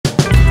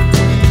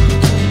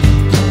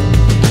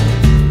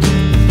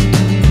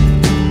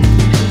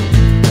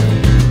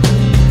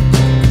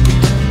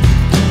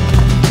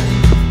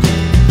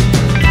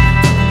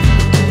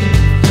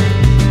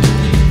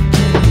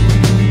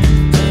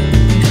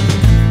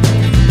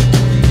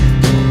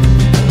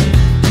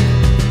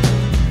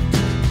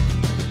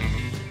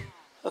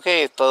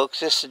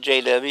folks, this is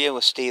JW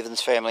with Stevens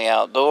Family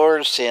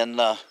Outdoors, and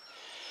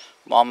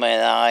Mama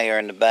and I are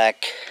in the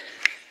back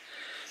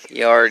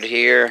yard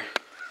here,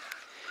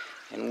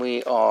 and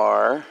we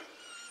are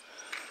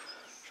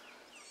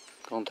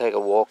going to take a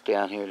walk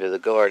down here to the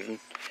garden,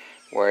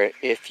 where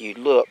if you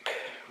look,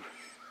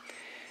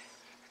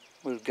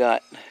 we've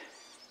got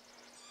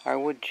our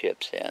wood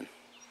chips in.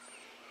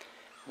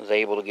 I was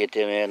able to get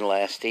them in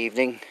last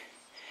evening,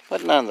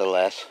 but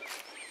nonetheless,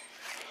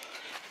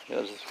 it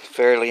was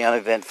fairly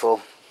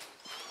uneventful.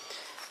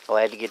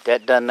 Glad to get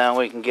that done now.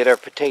 We can get our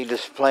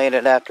potatoes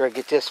planted after I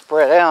get this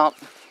spread out.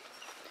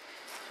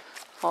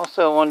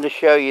 Also wanted to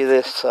show you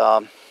this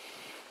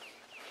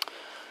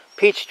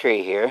peach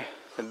tree here,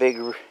 the big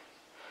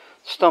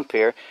stump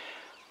here.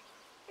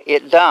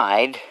 It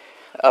died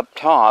up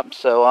top,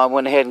 so I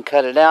went ahead and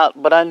cut it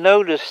out, but I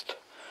noticed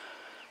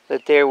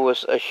that there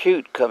was a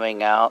shoot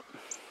coming out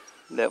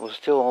that was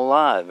still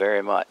alive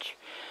very much.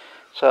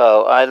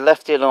 So I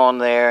left it on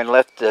there and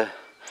left the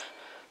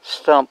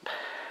stump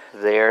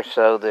there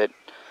so that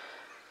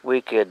we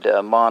could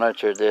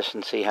monitor this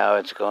and see how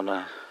it's going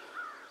to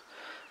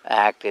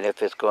act, and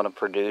if it's going to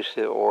produce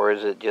it, or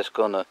is it just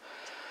going to,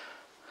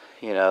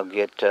 you know,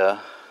 get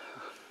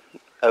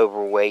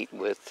overweight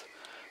with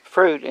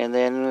fruit and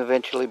then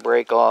eventually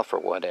break off or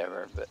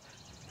whatever. But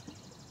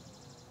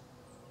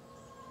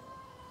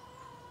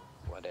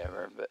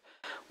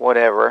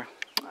whatever.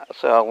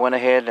 So I went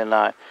ahead and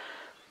I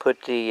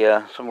put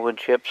the some wood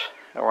chips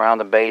around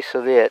the base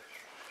of it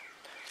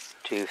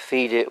to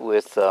feed it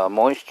with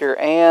moisture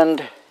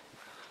and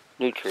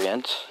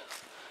nutrients.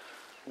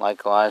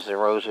 Likewise, the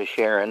Rosa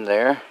Sharon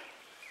there.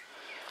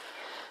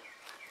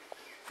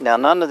 Now,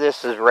 none of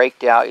this is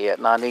raked out yet,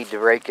 and I need to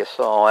rake this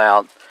all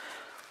out.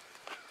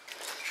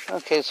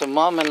 Okay, so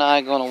Mom and I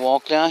are going to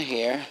walk down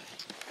here.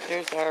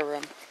 There's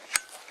our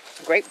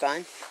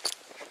grapevine.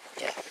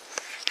 Yeah.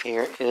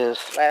 Here is...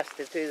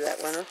 Lasted through that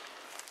winter.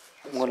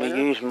 I'm going to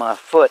use my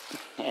foot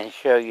and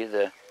show you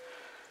the...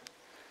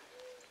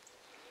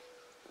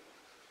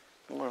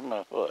 Where's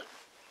my foot?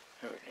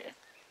 There it is.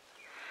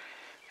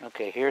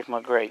 Okay, here's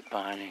my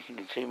grapevine. You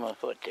can see my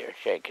foot there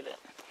shaking it.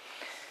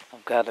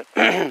 I've got to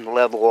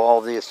level all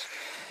these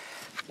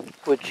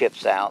wood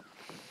chips out.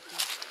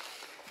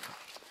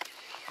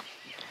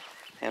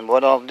 And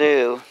what I'll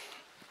do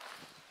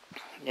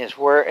is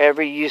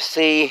wherever you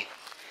see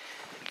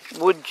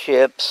wood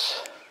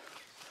chips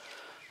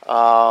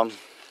up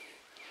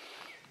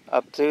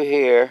through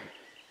here,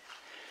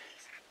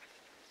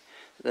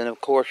 then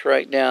of course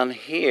right down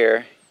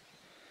here,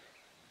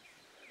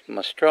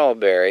 my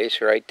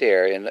strawberries right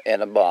there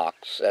in a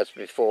box. That's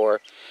before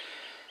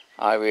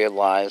I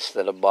realized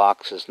that a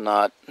box is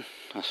not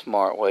a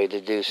smart way to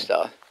do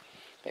stuff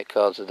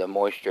because of the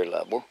moisture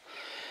level.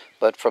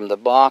 But from the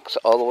box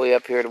all the way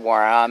up here to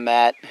where I'm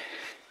at,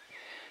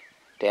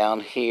 down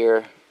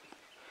here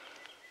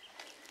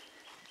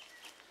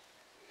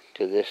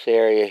to this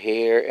area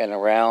here and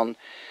around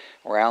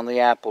the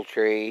apple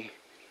tree,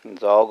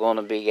 it's all going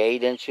to be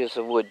 8 inches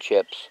of wood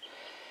chips,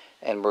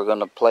 and we're going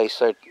to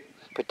place our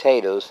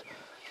potatoes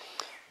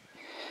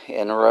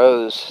in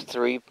rows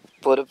 3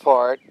 foot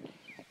apart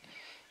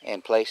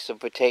and place the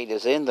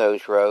potatoes in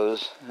those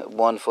rows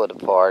 1 foot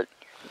apart,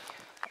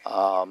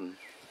 and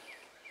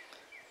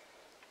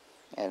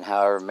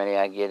however many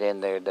I get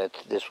in there,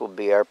 this will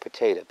be our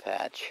potato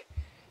patch.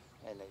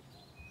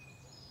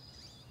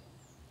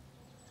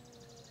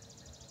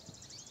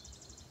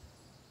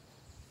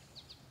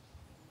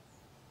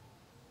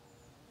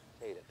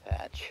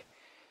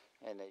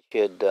 And they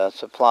should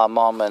supply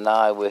Mama and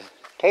I with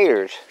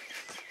taters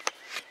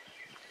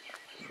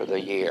for the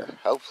year,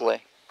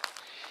 hopefully.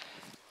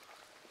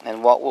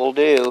 And what we'll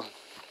do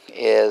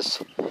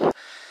is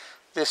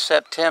this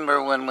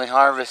September, when we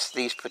harvest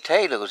these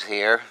potatoes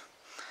here,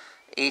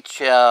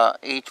 each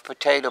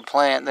potato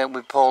plant that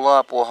we pull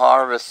up will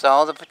harvest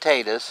all the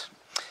potatoes,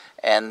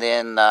 and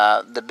then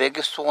the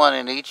biggest one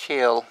in each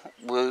hill,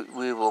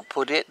 we will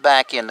put it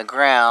back in the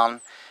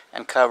ground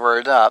and cover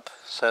it up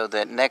so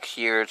that next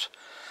year's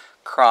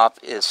crop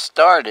is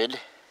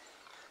started,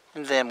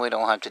 and then we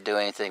don't have to do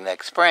anything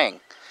next spring.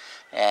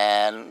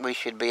 And we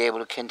should be able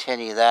to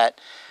continue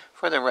that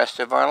for the rest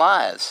of our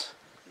lives,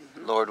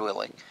 Lord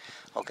willing.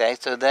 Okay,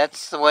 so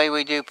that's the way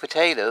we do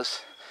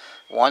potatoes.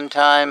 One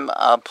time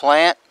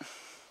plant,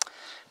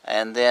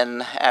 and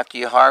then after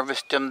you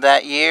harvest them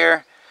that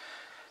year,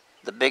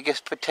 the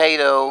biggest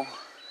potato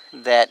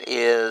that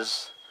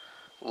is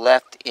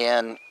left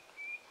in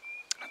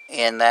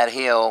that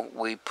hill,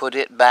 we put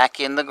it back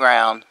in the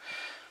ground,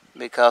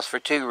 because for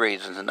 2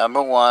 reasons.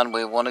 Number one,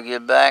 we want to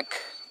give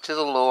back to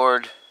the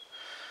Lord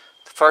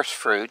the first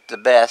fruit, the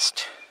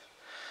best,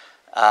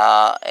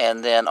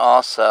 and then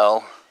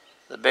also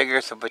the bigger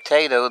the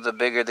potato, the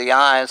bigger the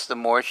eyes, the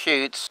more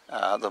shoots,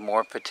 the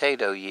more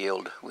potato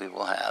yield we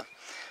will have.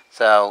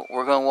 So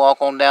we're going to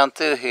walk on down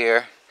through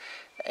here,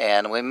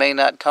 and we may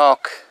not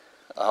talk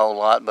a whole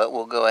lot, but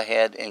we'll go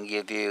ahead and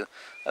give you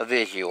a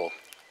visual.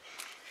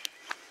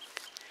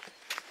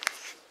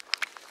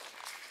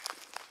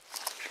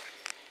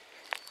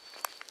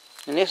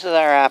 And this is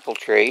our apple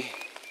tree.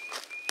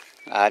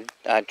 I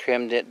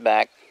trimmed it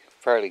back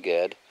fairly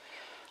good.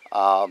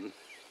 Of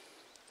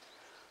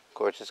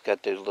course, it's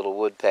got those little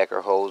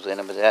woodpecker holes in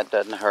it, but that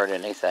doesn't hurt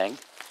anything.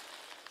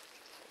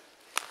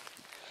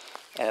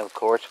 And of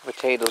course,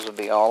 potatoes will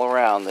be all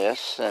around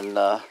this, and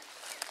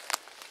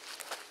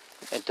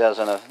it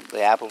doesn't.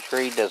 The apple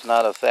tree does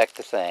not affect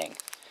the thing.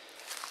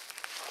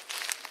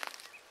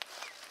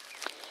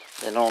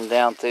 Then on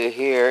down through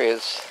here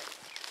is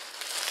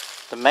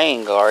the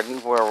main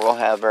garden where we'll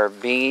have our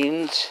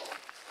beans,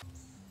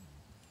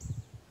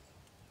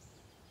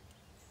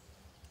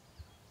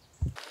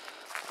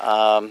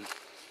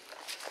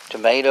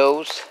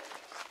 tomatoes,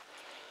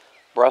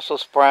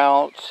 Brussels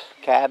sprouts,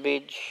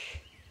 cabbage,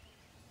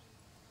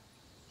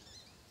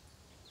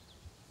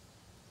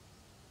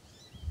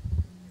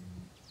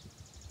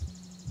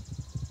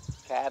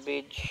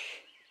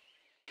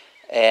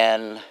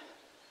 and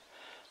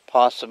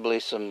possibly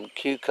some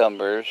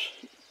cucumbers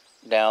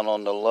down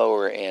on the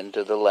lower end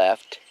to the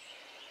left.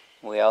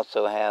 We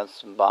also have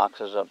some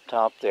boxes up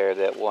top there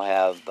that will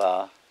have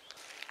Don't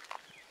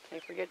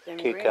forget them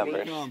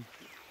cucumbers.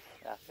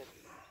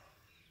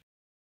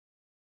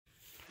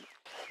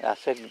 I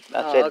said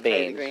okay,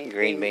 beans. the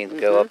Green beans.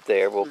 beans go up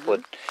there. We'll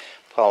put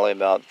probably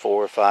about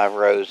 4 or 5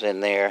 rows in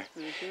there.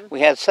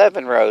 We had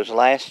 7 rows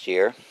last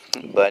year,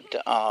 but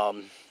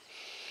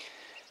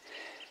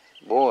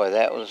boy,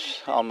 that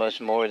was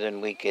almost more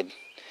than we could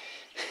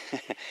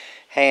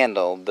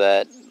handle.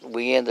 But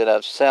we ended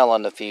up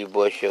selling a few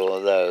bushel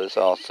of those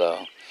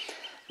also.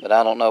 But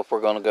I don't know if we're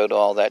going to go to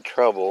all that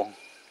trouble.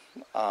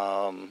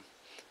 I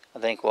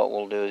think what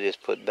we'll do is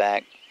just put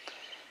back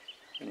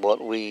what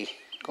we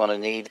going to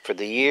need for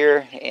the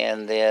year,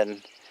 and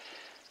then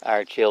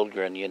our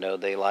children, you know,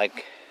 they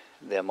like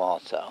them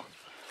also.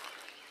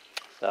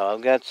 So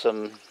I've got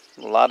a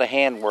lot of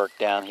handwork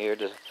down here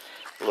to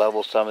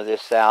level some of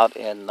this out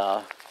and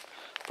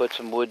put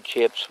some wood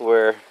chips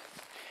where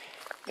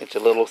it's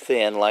a little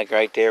thin, like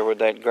right there where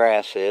that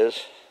grass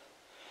is.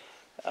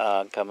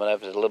 Coming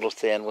up is a little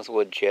thin with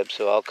wood chips,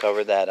 so I'll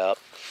cover that up.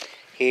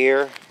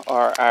 Here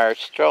are our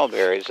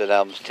strawberries that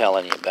I was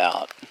telling you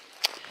about.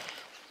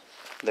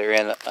 They're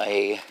in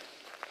a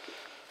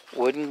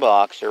wooden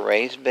box, a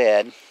raised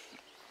bed,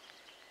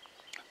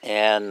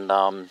 and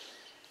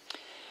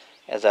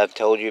as I've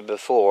told you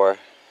before,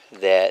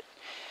 that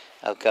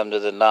I've come to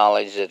the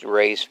knowledge that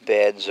raised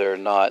beds are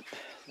not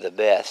the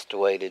best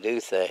way to do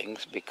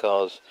things,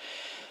 because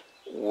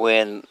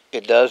when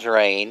it does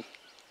rain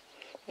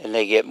and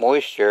they get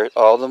moisture,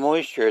 all the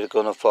moisture is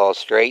going to fall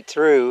straight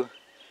through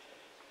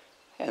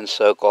and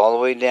soak all the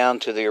way down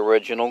to the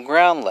original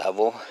ground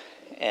level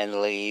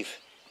and leave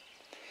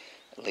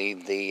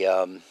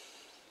the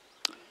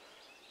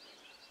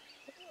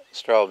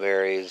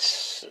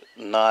strawberries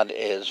not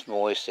as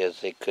moist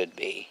as they could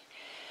be.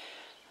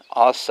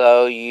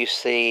 Also, you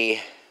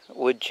see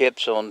wood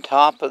chips on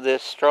top of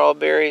this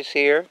strawberries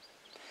here.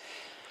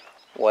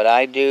 What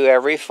I do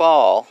every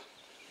fall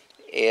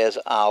is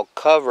I'll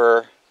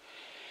cover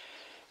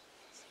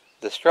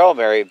the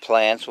strawberry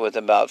plants with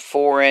about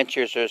 4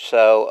 inches or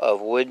so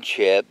of wood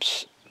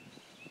chips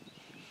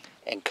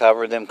and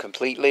cover them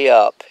completely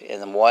up.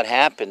 And then what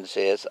happens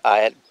is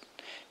I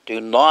do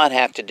not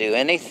have to do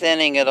any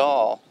thinning at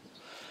all.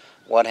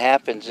 What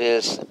happens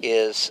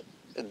is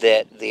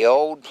that the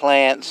old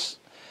plants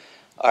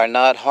are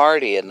not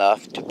hardy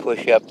enough to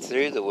push up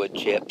through the wood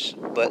chips,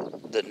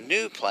 but the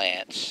new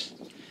plants,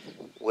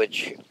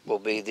 which will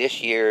be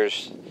this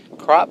year's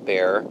crop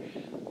bearer,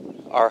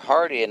 are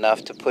hardy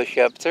enough to push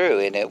up through,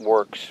 and it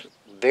works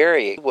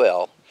very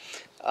well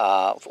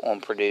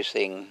on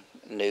producing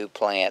new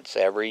plants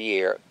every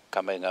year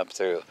coming up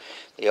through.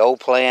 The old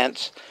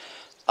plants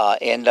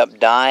end up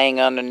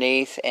dying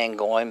underneath and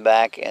going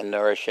back and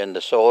nourishing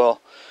the soil,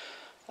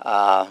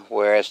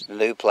 whereas the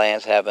new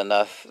plants have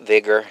enough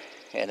vigor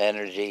and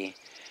energy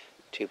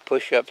to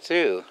push up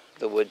through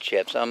the wood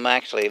chips. I'm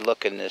actually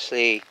looking to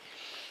see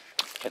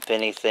if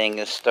anything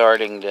is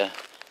starting to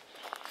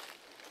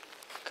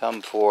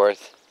come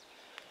forth.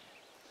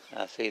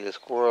 I see the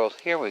squirrels.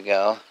 Here we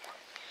go.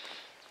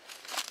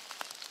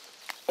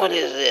 What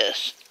is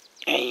this?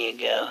 There you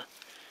go.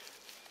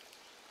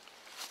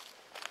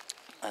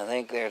 I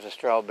think there's a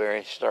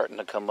strawberry starting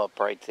to come up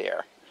right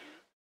there.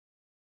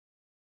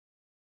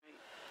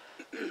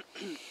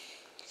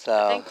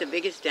 So I think the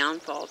biggest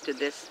downfall to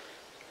this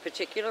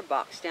particular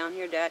box down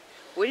here, Dad,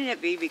 wouldn't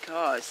it be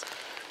because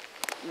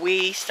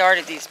we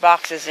started these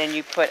boxes and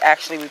we put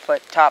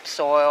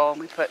topsoil,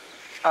 we put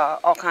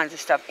all kinds of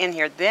stuff in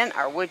here, then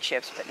our wood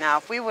chips. But now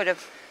if we would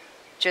have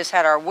just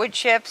had our wood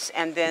chips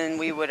and then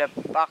we would have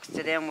boxed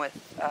it in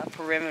with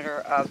perimeter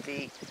of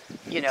the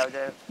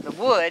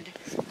wood,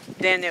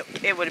 then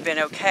it would have been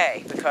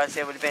okay, because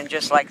it would have been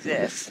just like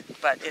this.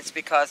 But it's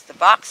because the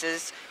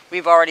boxes,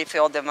 we've already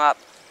filled them up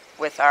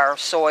with our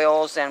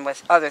soils and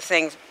with other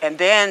things, and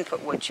then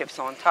put wood chips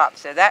on top.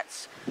 So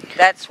that's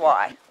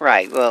why.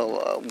 right.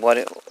 Well,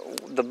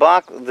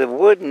 the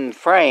wooden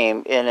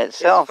frame in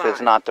itself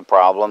is not the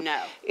problem.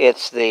 No.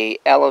 It's the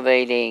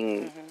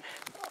elevating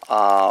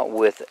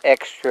with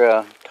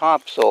extra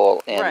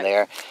topsoil in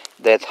there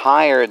that's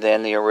higher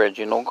than the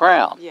original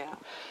ground. Yeah.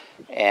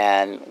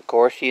 And of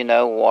course, you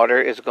know,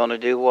 water is going to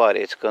do what?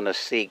 It's going to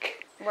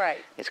seek. Right.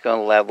 It's going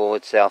to level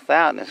itself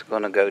out, and it's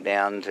going to go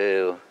down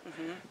to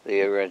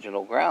the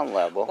original ground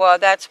level. Well,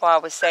 that's why I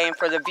was saying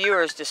for the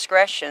viewer's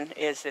discretion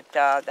is that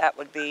that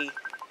would be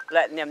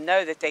letting them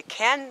know that they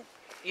can,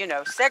 you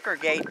know,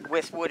 segregate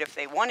with wood if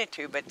they wanted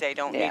to, but they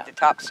don't need the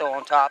topsoil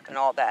on top and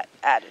all that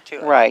added to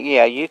it. Right,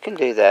 yeah, you can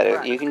do that.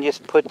 Right. You can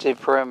just put the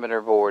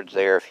perimeter boards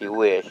there if you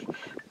wish,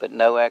 but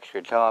no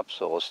extra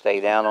topsoil. Stay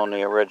down on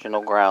the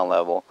original ground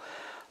level.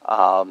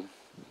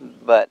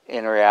 But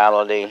in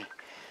reality,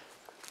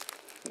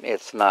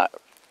 it's not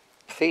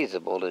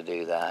feasible to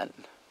do that.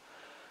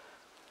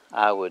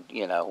 I would,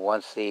 you know,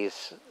 once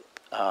these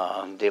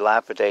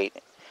dilapidate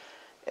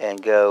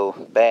and go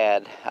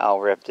bad, I'll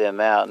rip them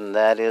out, and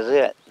that is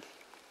it.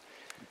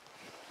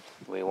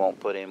 We won't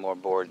put any more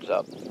boards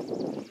up.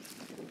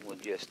 We'll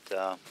just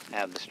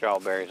have the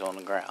strawberries on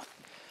the ground.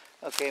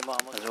 Okay,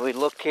 Mama. As we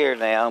look here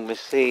now, you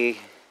see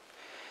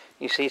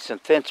some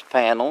fence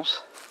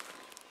panels.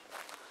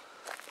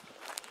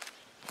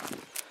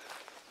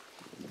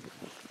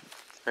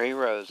 Three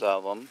rows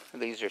of them.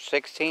 These are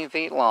 16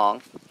 feet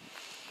long,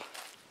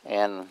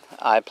 and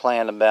I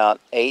plant about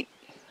 8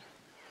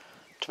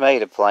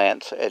 tomato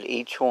plants at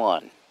each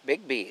one.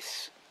 Big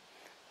beasts,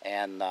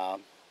 and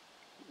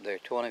there are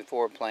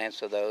 24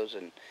 plants of those,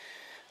 and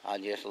I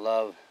just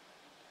love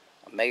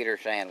a mater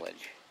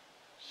sandwich,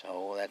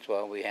 so that's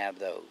why we have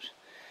those.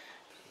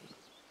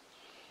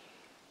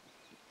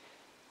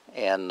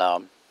 And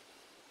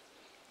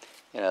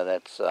you know,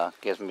 that's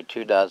gives me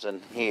 2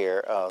 dozen here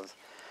of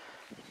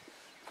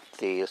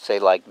the, say,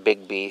 like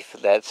big beef,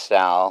 that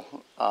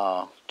style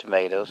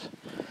tomatoes.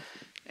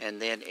 And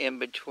then in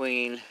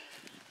between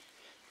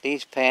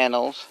these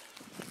panels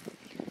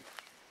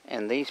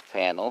and these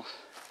panels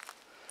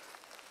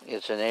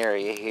is an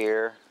area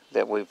here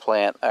that we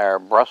plant our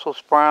Brussels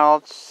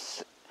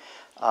sprouts,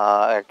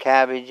 our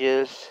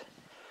cabbages,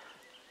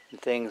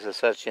 and things of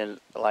such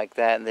like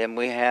that. And then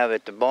we have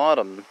at the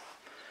bottom,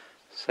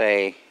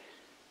 say,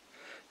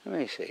 let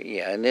me see,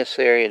 yeah, in this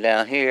area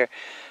down here,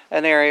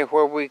 an area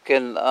where we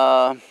can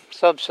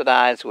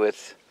subsidize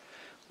with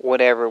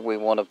whatever we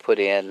want to put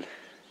in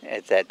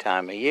at that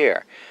time of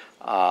year.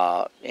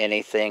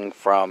 Anything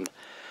from,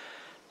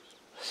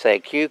 say,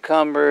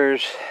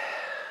 cucumbers,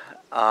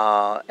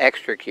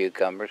 extra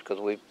cucumbers,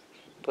 because we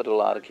put a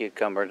lot of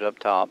cucumbers up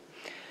top.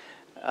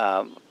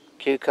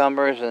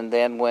 Cucumbers, and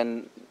then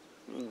when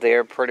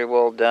they're pretty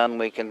well done,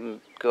 we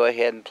can go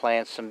ahead and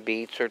plant some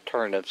beets or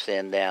turnips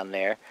in down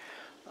there,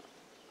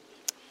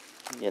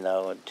 you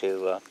know,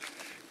 to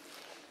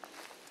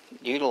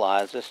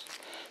utilize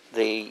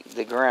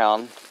the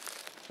ground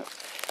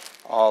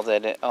all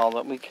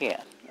that we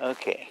can.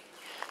 Okay,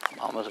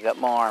 Mama's got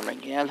my arm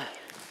again.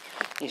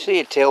 You see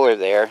a tiller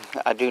there.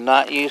 I do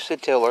not use the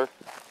tiller.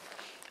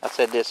 I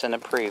said this in a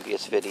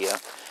previous video.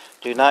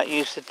 Do not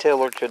use the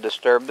tiller to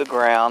disturb the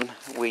ground.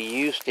 We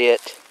used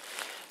it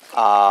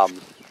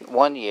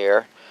one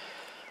year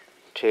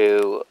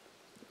to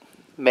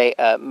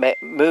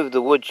move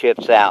the wood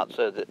chips out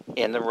so that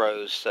in the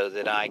rows, so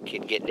that I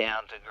could get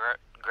down to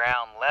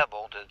ground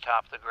level to the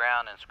top of the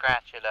ground and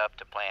scratch it up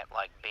to plant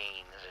like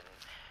beans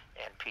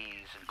and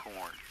peas and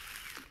corn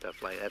and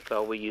stuff like that. That's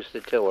all we use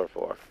the tiller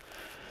for.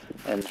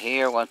 And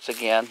here, once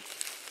again,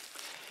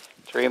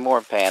 3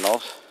 more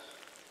panels.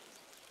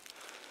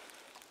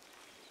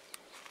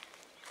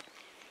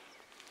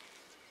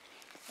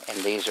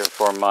 And these are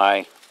for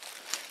my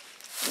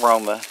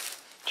Roma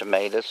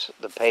tomatoes,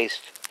 the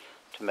paste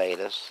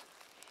tomatoes.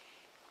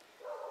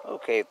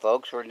 Okay,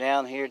 folks, we're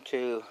down here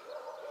to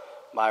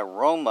my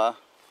Roma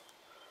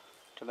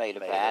tomato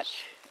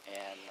patch,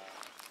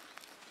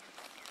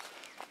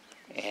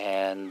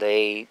 and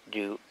they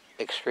do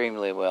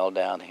extremely well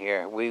down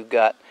here. We've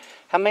got,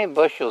 how many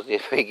bushels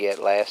did we get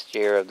last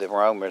year of the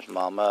Romas,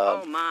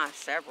 Mama? Oh my,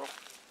 several.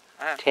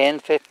 10,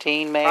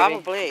 15 maybe?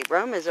 Probably.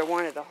 Romas are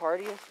one of the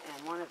hardiest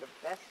and one of the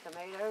best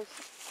tomatoes.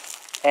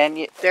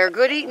 And they're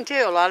good eating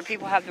too. A lot of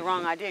people have the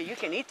wrong idea. You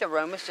can eat the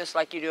Romas just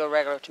like you do a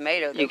regular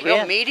tomato. They're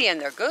real meaty and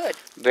they're good.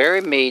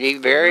 Very meaty,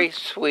 very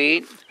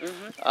sweet.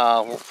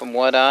 From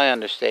what I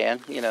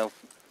understand, you know,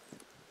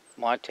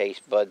 my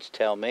taste buds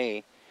tell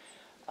me.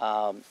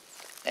 And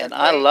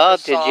I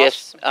love to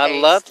just,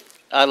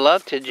 I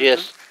love to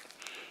just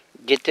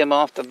get them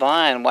off the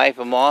vine, wipe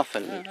them off,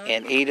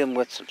 and eat them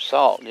with some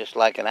salt, just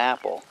like an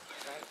apple.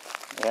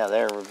 Yeah,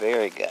 they're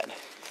very good.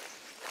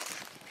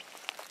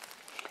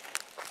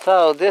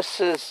 So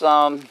this is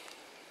a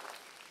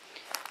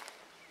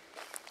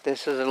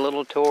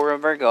little tour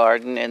of our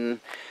garden, and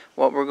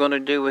what we're going to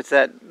do with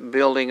that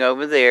building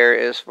over there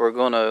is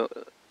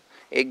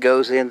it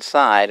goes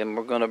inside, and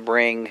we're going to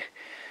bring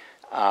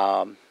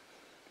some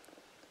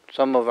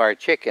of our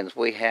chickens.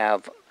 We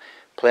have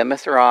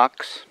Plymouth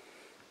Rocks,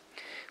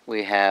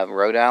 we have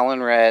Rhode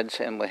Island Reds,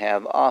 and we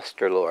have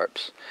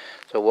Australorps.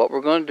 So what we're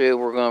going to do,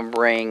 we're going to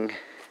bring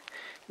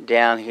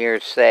down here,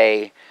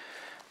 say,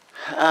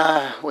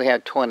 we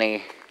have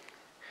 20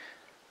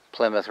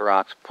 Plymouth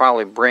rocks.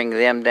 Probably bring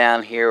them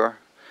down here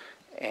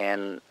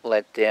and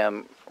let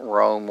them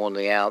roam on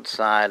the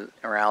outside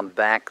around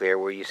back there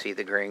where you see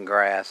the green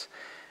grass,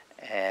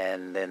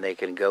 and then they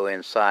can go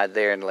inside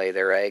there and lay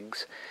their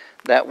eggs.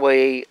 That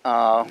way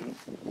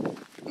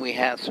we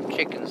have some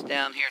chickens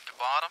down here at the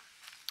bottom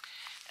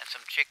and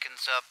some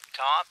chickens up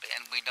top,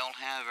 and we don't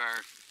have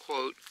our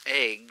quote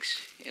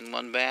eggs in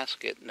one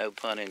basket, no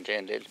pun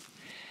intended.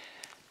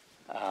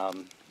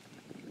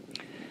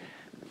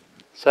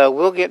 So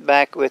we'll get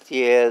back with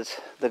you as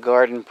the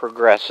garden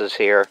progresses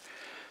here,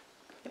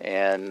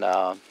 and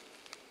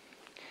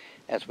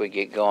as we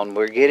get going.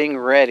 We're getting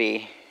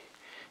ready,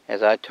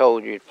 as I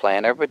told you, to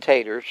plant our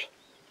potatoes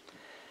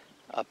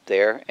up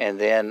there, and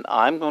then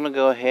I'm going to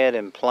go ahead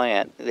and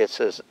plant. This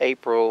is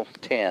April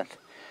 10th.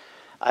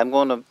 I'm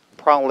going to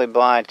probably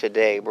buy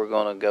today. We're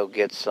going to go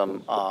get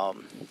some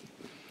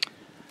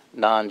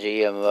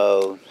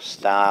non-GMO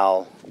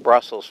style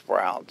Brussels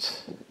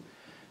sprouts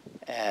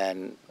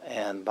and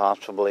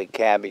possibly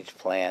cabbage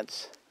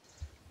plants,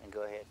 and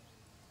go ahead.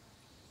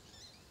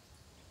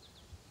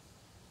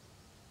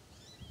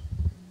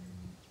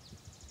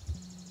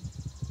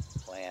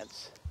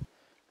 Plants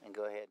and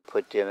go ahead and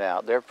put them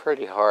out. They're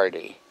pretty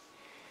hardy.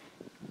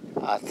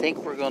 I think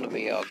we're going to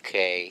be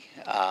okay.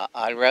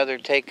 I'd rather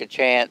take a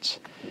chance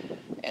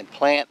and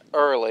plant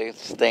early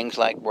things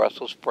like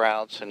Brussels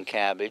sprouts and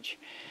cabbage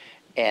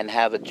and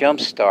have a jump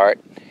start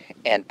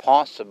and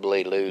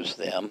possibly lose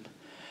them.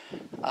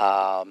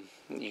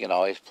 You can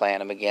always plant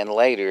them again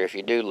later if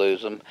you do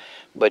lose them,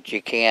 but you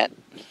can't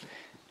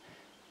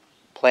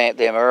plant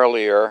them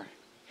earlier.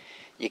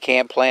 You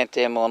can't plant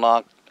them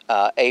on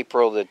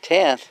April the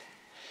 10th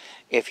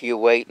if you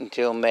wait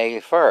until May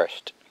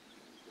 1st.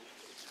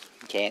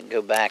 You can't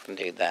go back and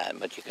do that,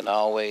 but you can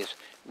always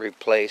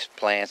replace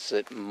plants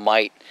that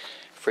might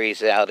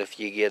freeze out if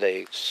you get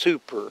a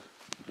super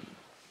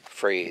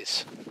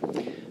freeze.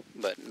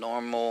 But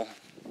normal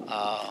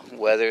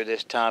weather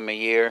this time of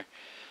year,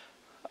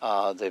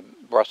 the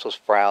Brussels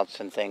sprouts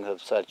and things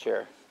of such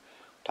are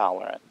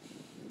tolerant.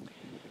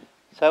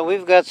 So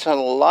we've got a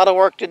lot of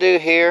work to do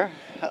here,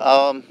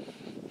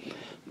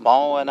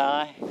 Ma and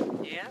I.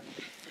 Yeah.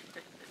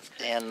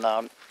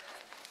 And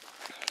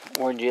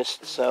we're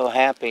just so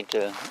happy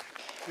to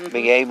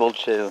be able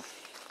to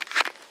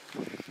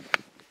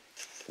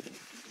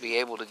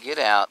get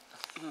out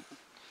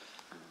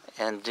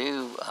and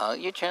do.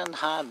 You're trying to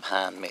hide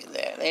behind me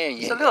there. There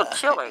you go. It's a little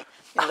chilly.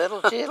 A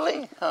little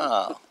chilly?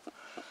 Oh.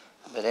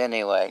 But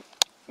anyway,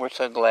 we're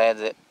so glad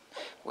that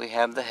we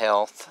have the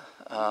health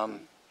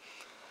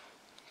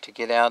to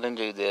get out and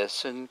do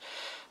this. And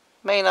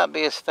may not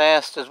be as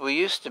fast as we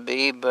used to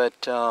be,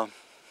 but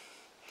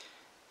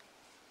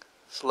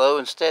slow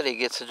and steady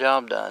gets the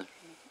job done.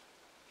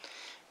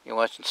 You're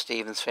watching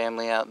Stephen's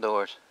Family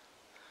Outdoors.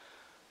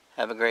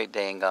 Have a great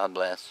day and God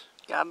bless.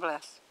 God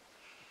bless.